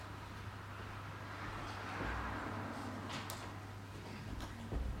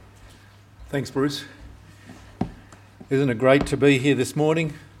Thanks, Bruce. Isn't it great to be here this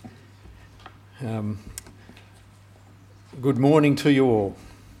morning? Good morning to you all.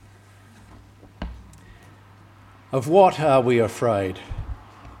 Of what are we afraid?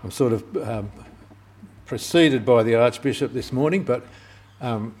 I'm sort of preceded by the Archbishop this morning, but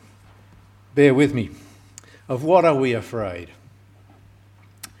bear with me. Of what are we afraid?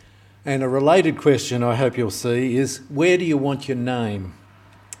 And a related question I hope you'll see is, where do you want your name?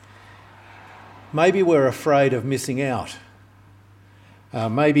 Maybe we're afraid of missing out.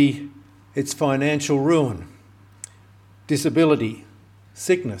 Maybe it's financial ruin, disability,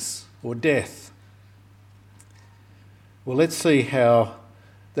 sickness, or death. Well, let's see how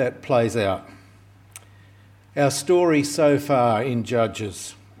that plays out. Our story so far in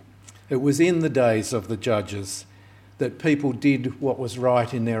Judges, it was in the days of the Judges that people did what was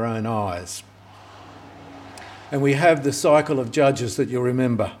right in their own eyes. And we have the cycle of Judges that you'll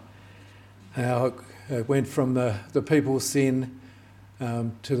remember. How it went from the people's sin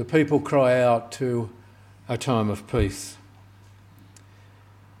to the people cry out to a time of peace.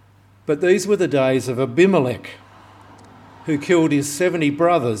 But these were the days of Abimelech, who killed his 70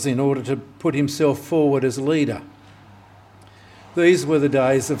 brothers in order to put himself forward as leader. These were the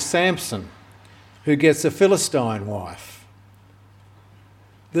days of Samson, who gets a Philistine wife.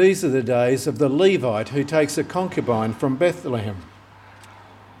 These are the days of the Levite who takes a concubine from Bethlehem.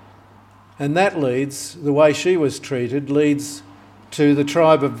 And that leads, the way she was treated, leads to the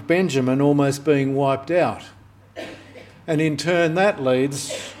tribe of Benjamin almost being wiped out. And in turn that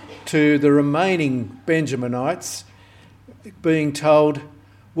leads to the remaining Benjaminites being told,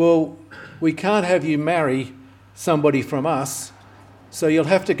 well, we can't have you marry somebody from us, so you'll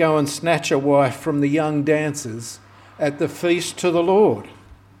have to go and snatch a wife from the young dancers at the feast to the Lord.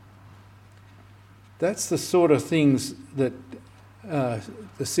 That's the sort of things that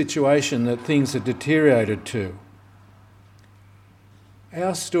the situation that things have deteriorated to.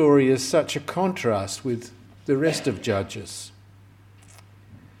 Our story is such a contrast with the rest of Judges.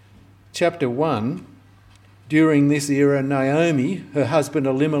 Chapter 1, during this era, Naomi, her husband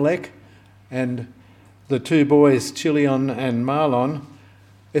Elimelech, and the two boys, Chilion and Mahlon,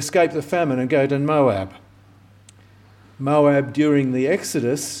 escape the famine and go to Moab. Moab, during the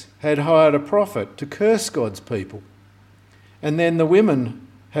Exodus, had hired a prophet to curse God's people. And then the women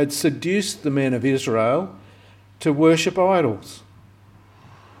had seduced the men of Israel to worship idols.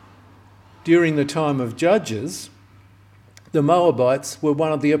 During the time of Judges, the Moabites were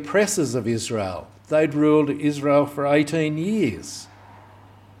one of the oppressors of Israel. They'd ruled Israel for 18 years.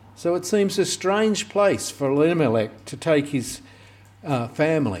 So it seems a strange place for Elimelech to take his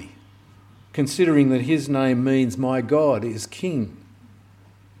family, considering that his name means "my God is king."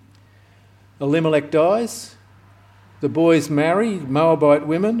 Elimelech dies. The boys marry Moabite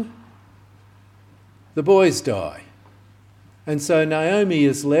women. The boys die. And so Naomi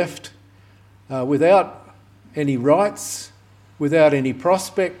is left without any rights, without any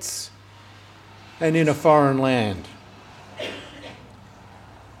prospects, and in a foreign land.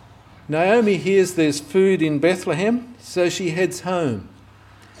 Naomi hears there's food in Bethlehem, so she heads home.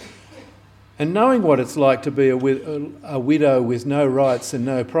 And knowing what it's like to be a widow with no rights and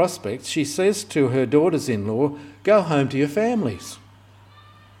no prospects, she says to her daughters-in-law, "Go home to your families."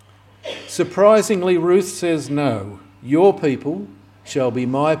 Surprisingly, Ruth says, "No, your people shall be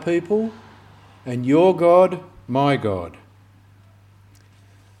my people, and your God, my God."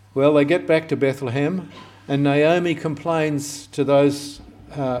 Well, they get back to Bethlehem, and Naomi complains to those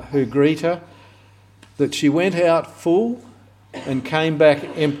who greet her that she went out full and came back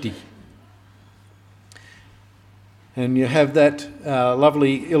empty. And you have that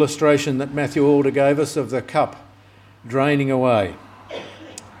lovely illustration that Matthew Alder gave us of the cup draining away.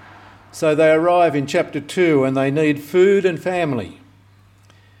 So they arrive in chapter 2 and they need food and family.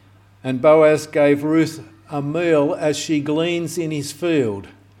 And Boaz gave Ruth a meal as she gleans in his field.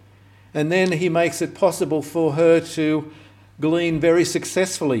 And then he makes it possible for her to glean very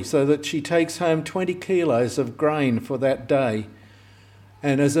successfully so that she takes home 20 kilos of grain for that day.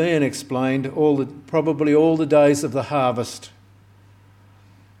 And as Ian explained, probably all the days of the harvest.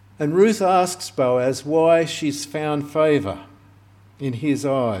 And Ruth asks Boaz why she's found favour in his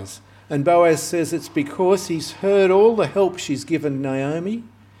eyes. And Boaz says it's because he's heard all the help she's given Naomi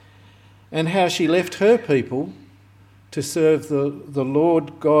and how she left her people to serve the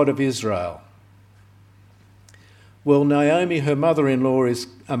Lord God of Israel. Well, Naomi, her mother-in-law, is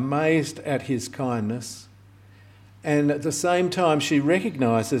amazed at his kindness. And at the same time, she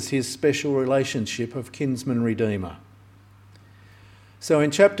recognises his special relationship of kinsman-redeemer. So in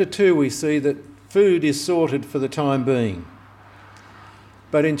chapter 2, we see that food is sorted for the time being.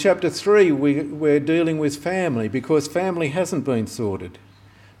 But in chapter 3, we're dealing with family because family hasn't been sorted.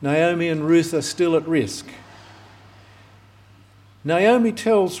 Naomi and Ruth are still at risk. Naomi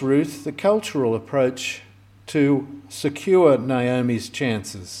tells Ruth the cultural approach to secure Naomi's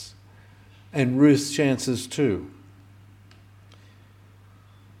chances and Ruth's chances too.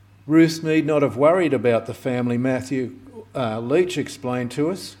 Ruth need not have worried about the family Matthew Leach explained to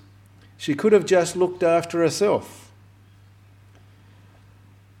us. She could have just looked after herself.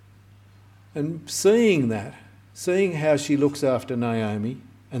 And seeing how she looks after Naomi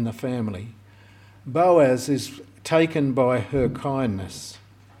and the family, Boaz is taken by her kindness.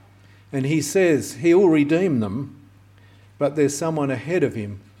 And he says he'll redeem them, but there's someone ahead of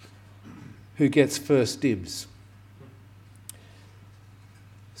him who gets first dibs.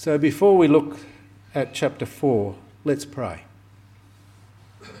 So before we look at chapter 4, let's pray.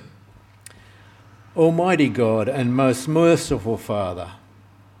 Almighty God and most merciful Father,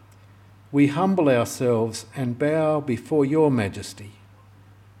 we humble ourselves and bow before your majesty,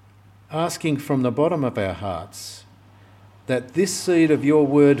 asking from the bottom of our hearts that this seed of your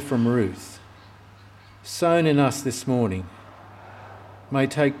word from Ruth, sown in us this morning, may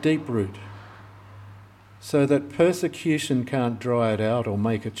take deep root, so that persecution can't dry it out or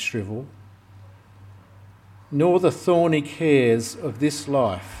make it shrivel, nor the thorny cares of this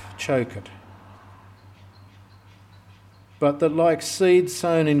life choke it, but that like seed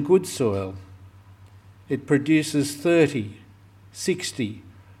sown in good soil, it produces 30, 60,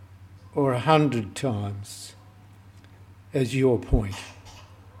 or 100 times as your point.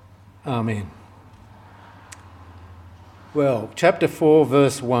 Amen. Well, chapter 4,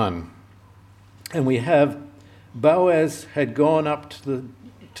 verse 1. And we have Boaz had gone up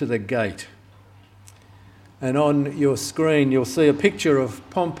to the gate. And on your screen you'll see a picture of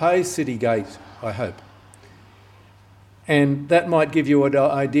Pompey city gate, I hope. And that might give you an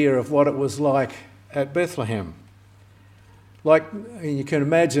idea of what it was like at Bethlehem. Like, you can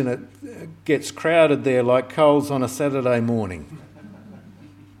imagine it gets crowded there like coals on a Saturday morning.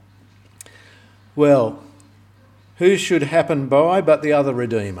 Well, who should happen by but the other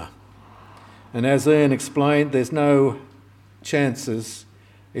Redeemer? And as Ian explained, there's no chances,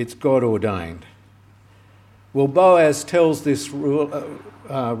 it's God ordained. Well, Boaz tells this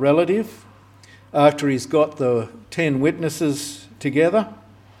relative, after he's got the 10 witnesses together,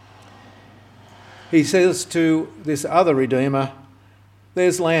 he says to this other Redeemer,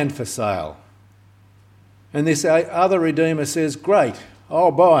 there's land for sale. And this other Redeemer says, great,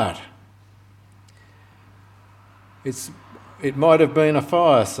 I'll buy it. It might have been a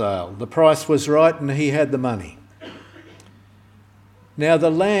fire sale. The price was right and he had the money. Now the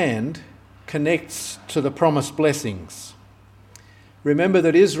land connects to the promised blessings. Remember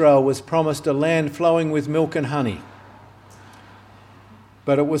that Israel was promised a land flowing with milk and honey.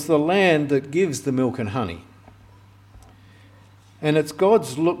 But it was the land that gives the milk and honey. And it's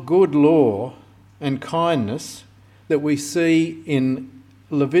God's good law and kindness that we see in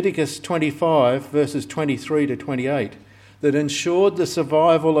Leviticus 25, verses 23 to 28, that ensured the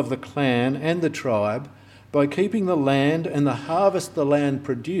survival of the clan and the tribe by keeping the land and the harvest the land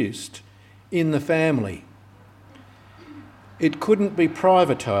produced in the family. It couldn't be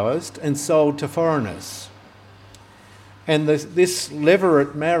privatised and sold to foreigners. And this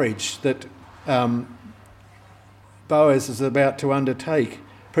levirate marriage that Boaz is about to undertake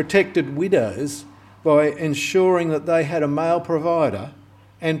protected widows by ensuring that they had a male provider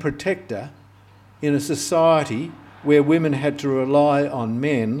and protector in a society where women had to rely on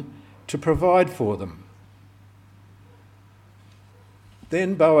men to provide for them.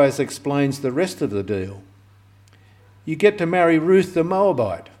 Then Boaz explains the rest of the deal. You get to marry Ruth the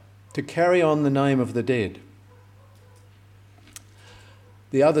Moabite to carry on the name of the dead.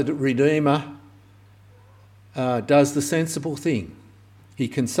 The other Redeemer does the sensible thing. He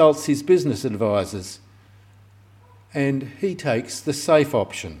consults his business advisors and he takes the safe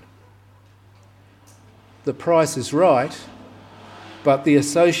option. The price is right, but the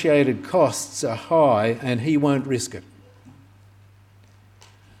associated costs are high and he won't risk it.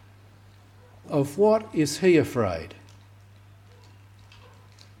 Of what is he afraid?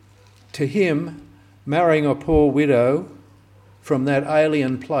 To him, marrying a poor widow from that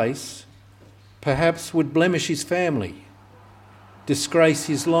alien place perhaps would blemish his family, disgrace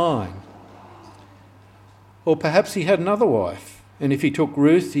his line. Or perhaps he had another wife, and if he took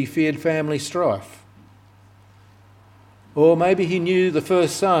Ruth, he feared family strife. Or maybe he knew the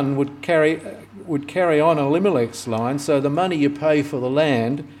first son would carry on Elimelech's line, so the money you pay for the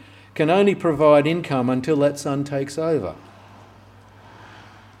land can only provide income until that son takes over.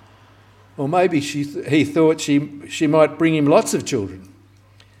 Or maybe he thought she might bring him lots of children,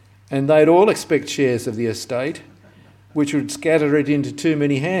 and they'd all expect shares of the estate, which would scatter it into too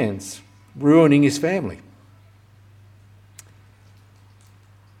many hands, ruining his family.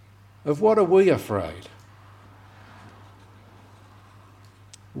 Of what are we afraid?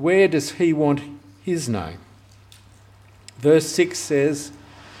 Where does he want his name? Verse 6 says,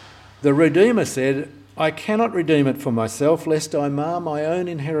 "The Redeemer said, I cannot redeem it for myself, lest I mar my own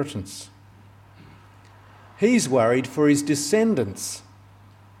inheritance." He's worried for his descendants.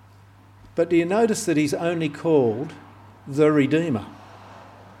 But do you notice that he's only called the Redeemer?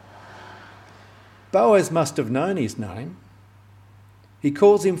 Boaz must have known his name. He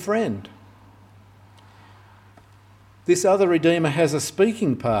calls him friend. This other Redeemer has a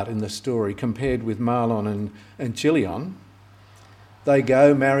speaking part in the story compared with Mahlon and Chilion. They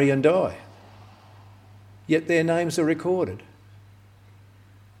go, marry and die. Yet their names are recorded.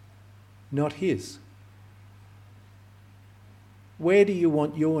 Not his. Where do you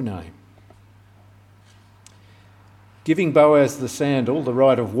want your name? Giving Boaz the sandal, the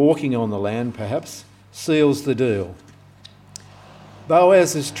right of walking on the land perhaps, seals the deal.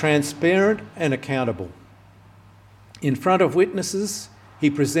 Boaz is transparent and accountable. In front of witnesses, he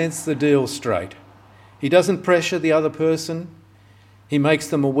presents the deal straight. He doesn't pressure the other person. He makes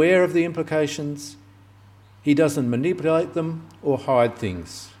them aware of the implications. He doesn't manipulate them or hide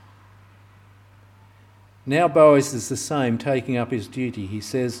things. Now Boaz is the same, taking up his duty. He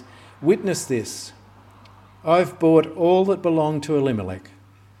says, "Witness this. I've bought all that belonged to Elimelech,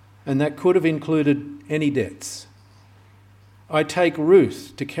 and that could have included any debts. I take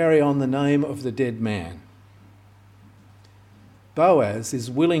Ruth to carry on the name of the dead man." Boaz is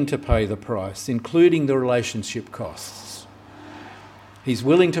willing to pay the price, including the relationship costs. He's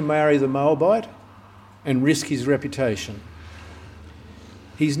willing to marry the Moabite and risk his reputation.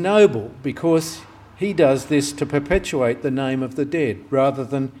 He's noble because he does this to perpetuate the name of the dead rather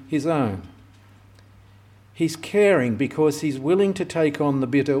than his own. He's caring because he's willing to take on the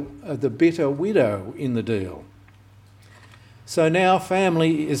bitter widow in the deal. So now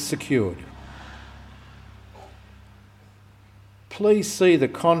family is secured. Please see the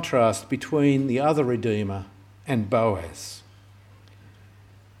contrast between the other Redeemer and Boaz.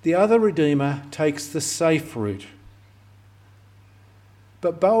 The other Redeemer takes the safe route.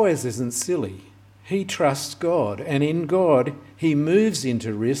 But Boaz isn't silly. He trusts God, and in God he moves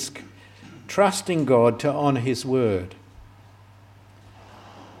into risk, trusting God to honour his word.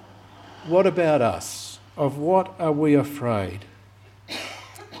 What about us? Of what are we afraid?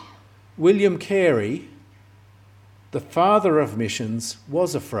 William Carey, the father of missions,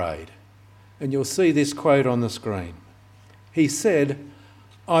 was afraid. And you'll see this quote on the screen. He said,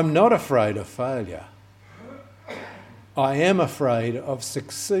 "I'm not afraid of failure. I am afraid of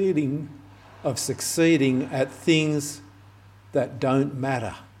succeeding at things that don't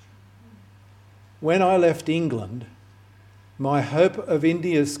matter." When I left England, my hope of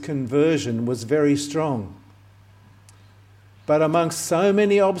India's conversion was very strong. But amongst so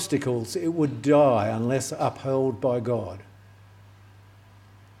many obstacles, it would die unless upheld by God.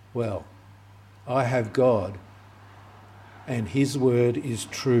 Well, I have God, and his word is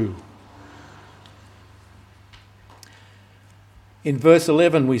true. In verse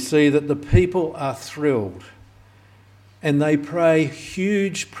 11, we see that the people are thrilled, and they pray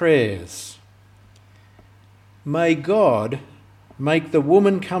huge prayers. May God make the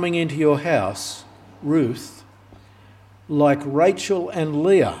woman coming into your house, Ruth, like Rachel and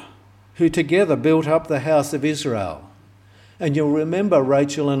Leah, who together built up the house of Israel. And you'll remember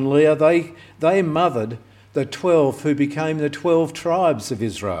Rachel and Leah, they mothered the 12 who became the 12 tribes of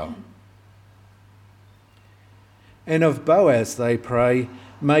Israel. And of Boaz they pray,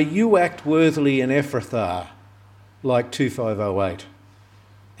 may you act worthily in Ephrathah, like 2508,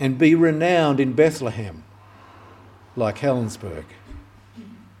 and be renowned in Bethlehem, like Helensburgh.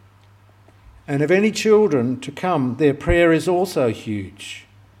 And of any children to come, their prayer is also huge,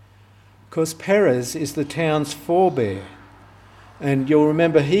 because Perez is the town's forebear. And you'll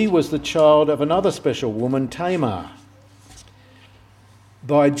remember he was the child of another special woman, Tamar,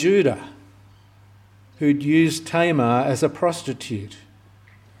 by Judah, who'd used Tamar as a prostitute.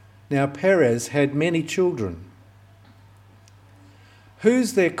 Now Perez had many children.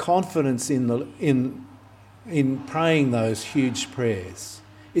 Who's their confidence in praying those huge prayers?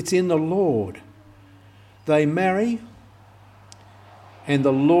 It's in the Lord. They marry, and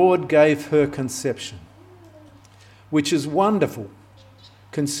the Lord gave her conception, which is wonderful,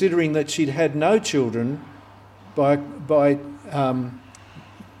 considering that she'd had no children by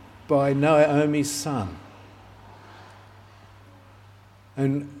Naomi's son.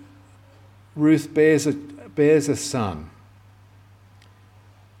 And Ruth bears a son.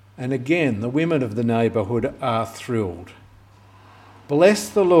 And again, the women of the neighbourhood are thrilled. Bless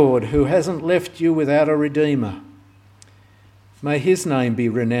the Lord who hasn't left you without a redeemer. May his name be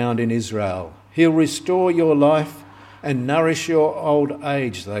renowned in Israel. He'll restore your life and nourish your old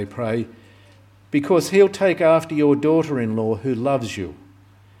age, they pray, because he'll take after your daughter-in-law who loves you.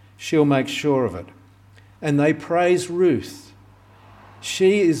 She'll make sure of it. And they praise Ruth.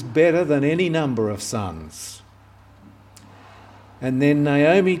 She is better than any number of sons. And then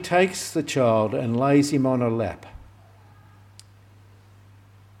Naomi takes the child and lays him on her lap.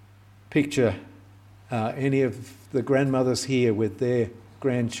 Picture any of the grandmothers here with their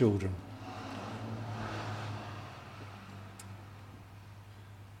grandchildren.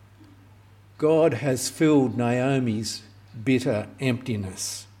 God has filled Naomi's bitter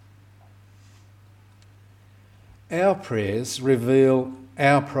emptiness. Our prayers reveal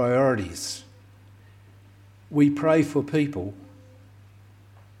our priorities. We pray for people,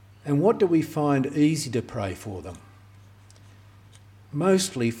 and what do we find easy to pray for them?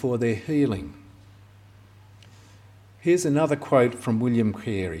 Mostly for their healing. Here's another quote from William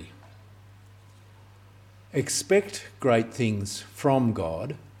Carey. Expect great things from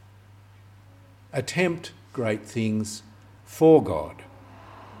God. Attempt great things for God.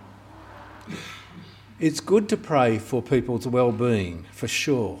 It's good to pray for people's well-being, for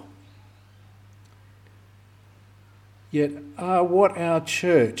sure. Yet are what our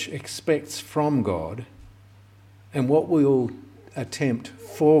church expects from God and what we will attempt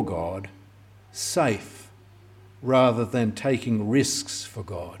for God safe rather than taking risks for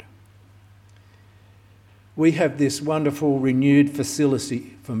God? We have this wonderful renewed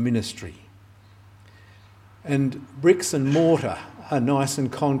facility for ministry. And bricks and mortar are nice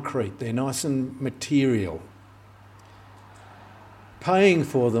and concrete, they're nice and material. Paying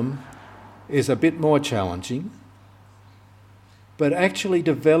for them is a bit more challenging, but actually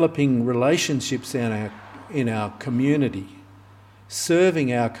developing relationships in our community,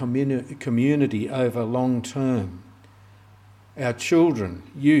 serving our community over long term, our children,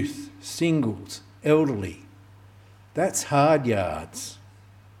 youth, singles, elderly, that's hard yards.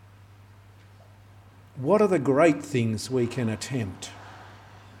 What are the great things we can attempt?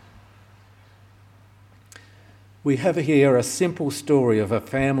 We have here a simple story of a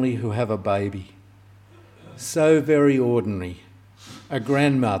family who have a baby. So very ordinary. A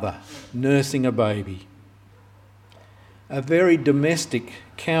grandmother nursing a baby. A very domestic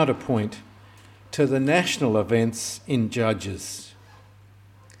counterpoint to the national events in Judges.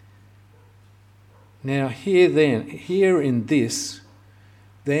 Now here in this,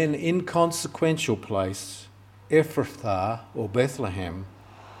 then inconsequential place, Ephrathah or Bethlehem,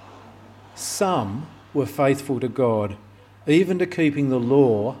 some were faithful to God, even to keeping the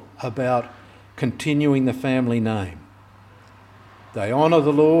law about continuing the family name. They honour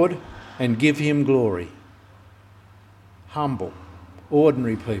the Lord and give him glory. Humble,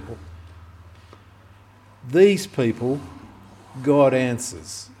 ordinary people. These people, God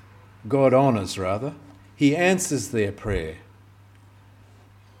answers. God honours, rather. He answers their prayer.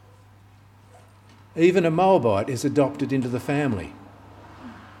 Even a Moabite is adopted into the family.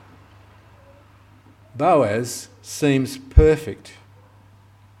 Boaz seems perfect.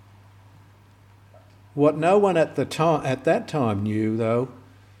 What no one at that time knew, though,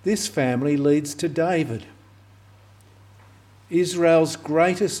 this family leads to David, Israel's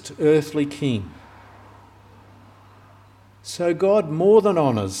greatest earthly king. So God more than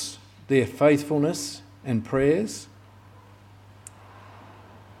honours their faithfulness and prayers.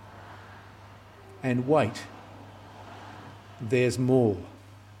 And wait, there's more.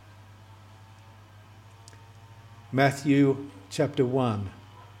 Matthew chapter 1,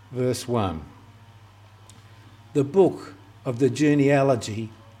 verse 1. The book of the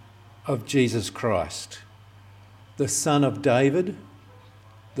genealogy of Jesus Christ, the son of David,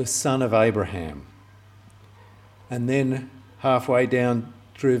 the son of Abraham. And then halfway down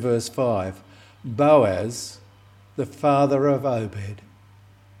through verse 5, Boaz, the father of Obed,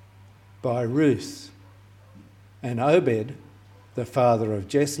 by Ruth, and Obed, the father of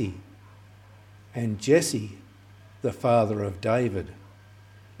Jesse, and Jesse, the father of David.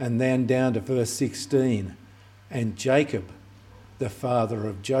 And then down to verse 16, and Jacob, the father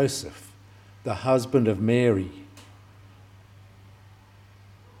of Joseph, the husband of Mary.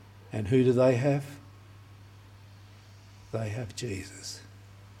 And who do they have? They have Jesus.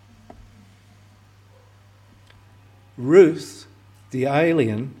 Ruth, the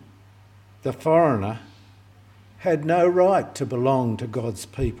alien, the foreigner, had no right to belong to God's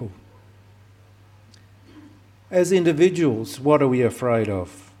people. As individuals, what are we afraid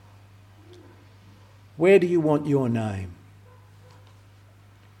of? Where do you want your name?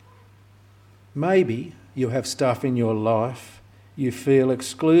 Maybe you have stuff in your life you feel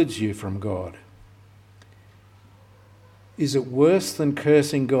excludes you from God. Is it worse than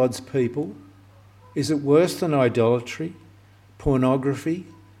cursing God's people? Is it worse than idolatry, pornography,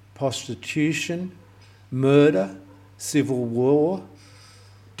 prostitution, murder, civil war,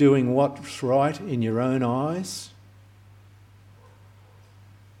 doing what's right in your own eyes?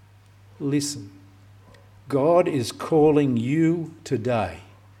 Listen, God is calling you today.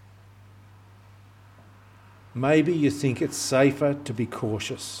 Maybe you think it's safer to be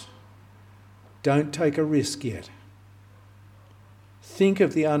cautious. Don't take a risk yet. Think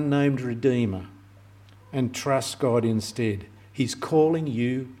of the unnamed Redeemer and trust God instead. He's calling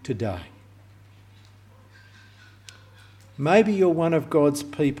you today. Maybe you're one of God's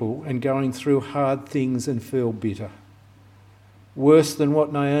people and going through hard things and feel bitter. Worse than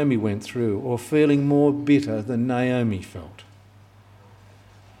what Naomi went through, or feeling more bitter than Naomi felt.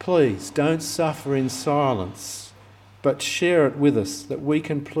 Please don't suffer in silence, but share it with us that we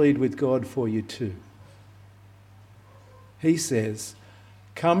can plead with God for you too. He says,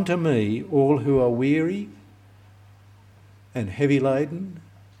 "Come to me, all who are weary and heavy laden,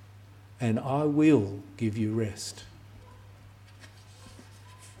 and I will give you rest."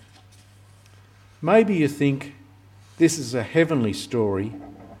 Maybe you think this is a heavenly story,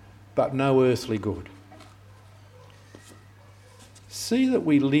 but no earthly good. See that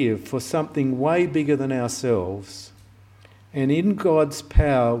we live for something way bigger than ourselves, and in God's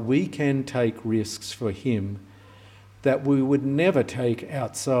power we can take risks for Him that we would never take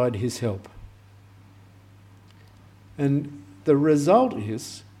outside His help. And the result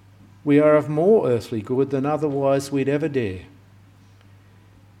is we are of more earthly good than otherwise we'd ever dare.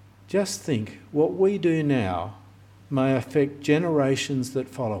 Just think, what we do now may affect generations that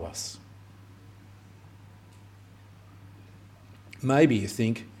follow us. Maybe you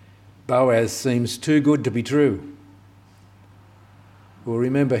think Boaz seems too good to be true. Well,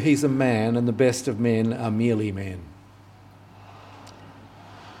 remember, he's a man, and the best of men are merely men.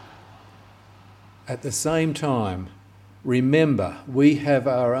 At the same time, remember, we have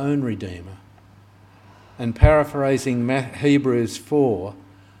our own Redeemer. And paraphrasing Hebrews 4,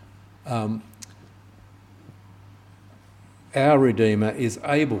 our Redeemer is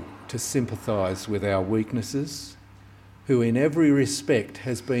able to sympathise with our weaknesses, who in every respect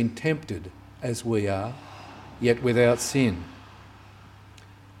has been tempted as we are, yet without sin.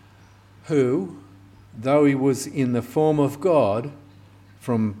 Who, though he was in the form of God,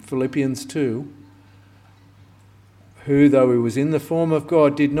 from Philippians 2, who, though he was in the form of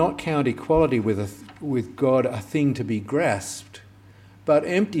God, did not count equality with God a thing to be grasped, but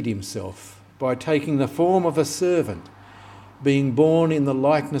emptied himself by taking the form of a servant, being born in the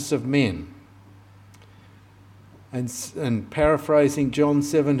likeness of men. And paraphrasing John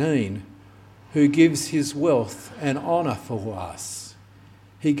 17, who gives his wealth and honour for us.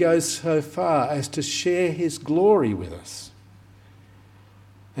 He goes so far as to share his glory with us.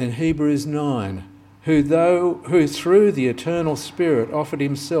 And Hebrews 9, who through the eternal Spirit offered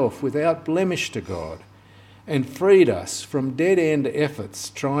himself without blemish to God and freed us from dead-end efforts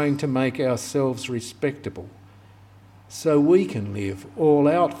trying to make ourselves respectable, so we can live all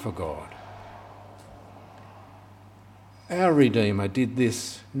out for God. Our Redeemer did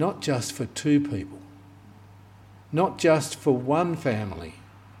this not just for two people, not just for one family,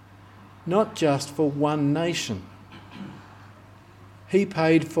 not just for one nation. He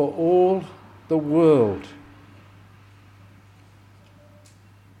paid for all the world.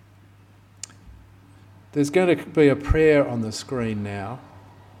 There's going to be a prayer on the screen now,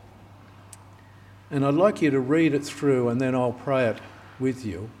 and I'd like you to read it through and then I'll pray it with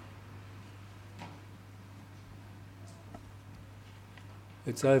you.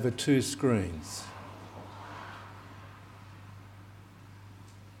 It's over 2 screens.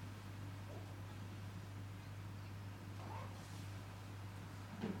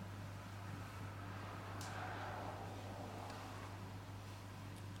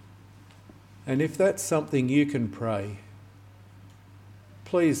 And if that's something you can pray,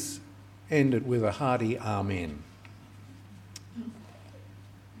 please end it with a hearty amen.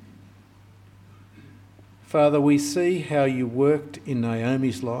 Father, we see how you worked in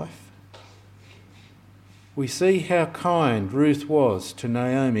Naomi's life. We see how kind Ruth was to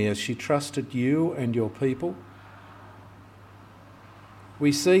Naomi as she trusted you and your people.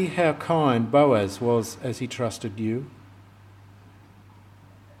 We see how kind Boaz was as he trusted you.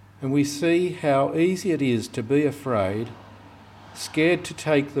 And we see how easy it is to be afraid, scared to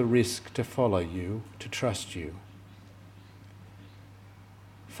take the risk to follow you, to trust you.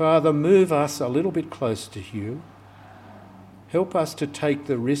 Father, move us a little bit closer to you. Help us to take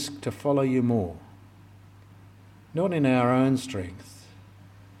the risk to follow you more, not in our own strength,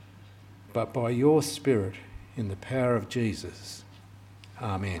 but by your Spirit in the power of Jesus.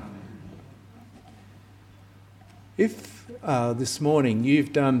 Amen. If this morning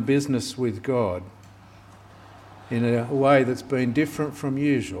you've done business with God in a way that's been different from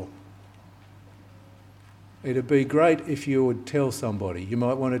usual, it'd be great if you would tell somebody. You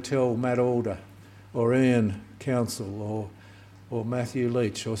might want to tell Matt Alder or Ian Council or Matthew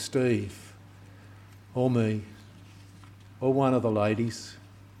Leach or Steve or me or one of the ladies.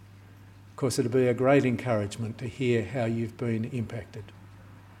 Of course, it'd be a great encouragement to hear how you've been impacted.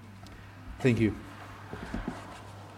 Thank you.